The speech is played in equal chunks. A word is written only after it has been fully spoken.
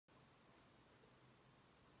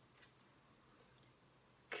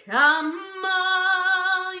Come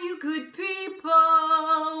all you good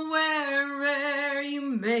people, where'er you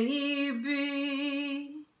may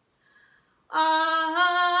be,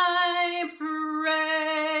 I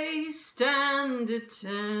pray stand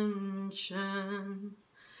attention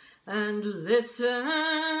and listen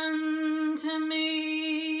to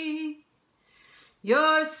me.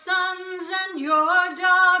 Your sons and your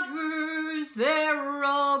daughters, they're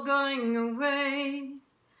all going away.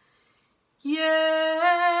 Yes,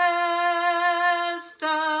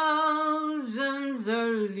 thousands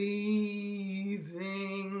are leaving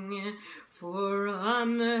for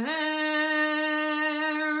America.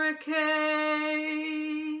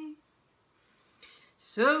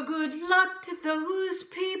 So good luck to those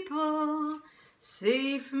people,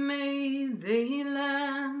 safe may they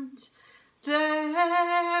land.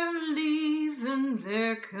 They're leaving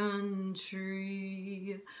their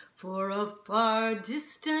country for a far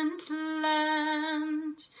distant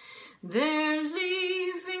land. They're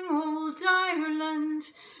leaving old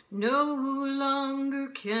Ireland, no longer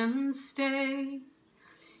can stay.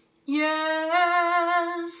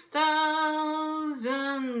 Yes,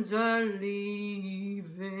 thousands are leaving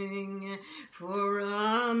for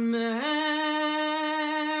America.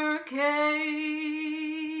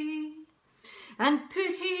 And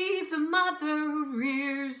pity the mother who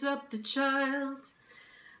rears up the child,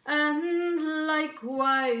 and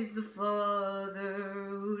likewise the father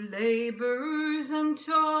who labors and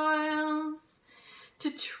toils. To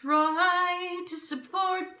try to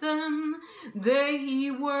support them, they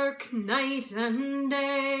work night and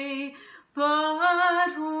day,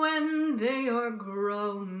 but when they are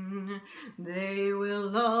grown, they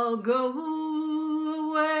will all go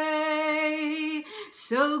away.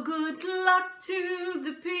 So good luck to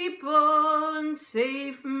the people, and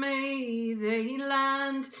safe may they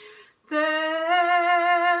land.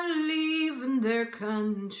 They're leaving their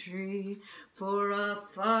country for a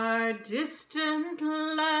far distant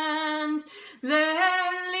land.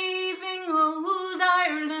 They're leaving old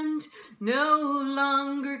Ireland, no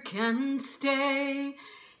longer can stay.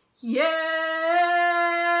 Yes,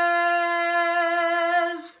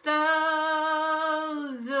 thousands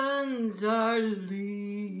are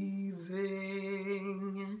leaving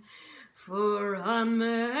for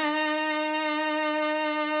America.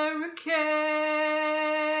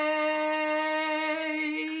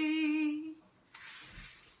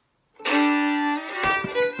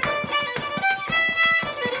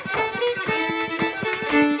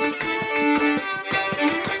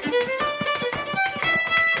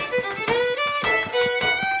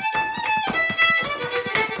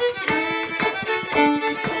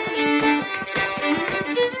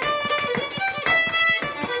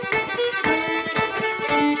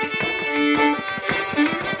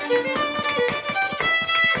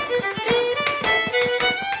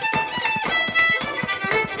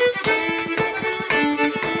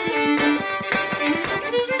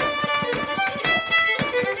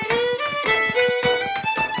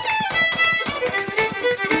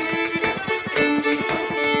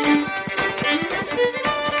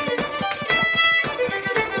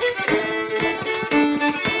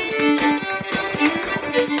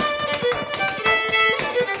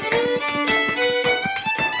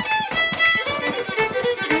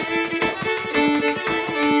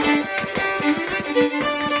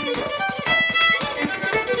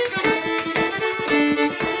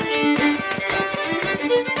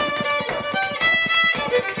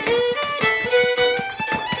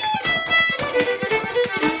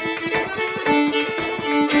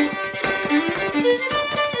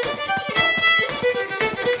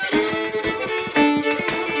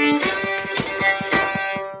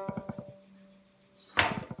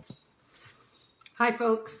 Hi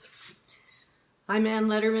folks, I'm Anne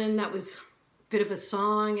Lederman. That was a bit of a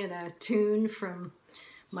song and a tune from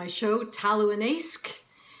my show, Talamh and Eisc,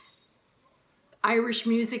 Irish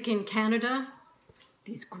music in Canada.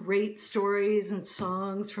 These great stories and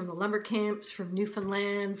songs from the lumber camps, from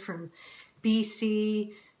Newfoundland, from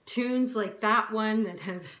BC, tunes like that one that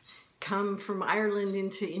have come from Ireland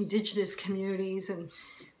into Indigenous communities and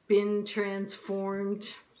been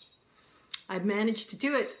transformed. I've managed to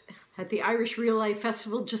do it at the IRL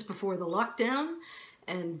Festival just before the lockdown,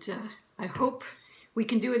 and I hope we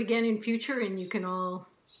can do it again in future and you can all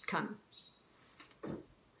come.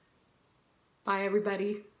 Bye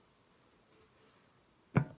everybody.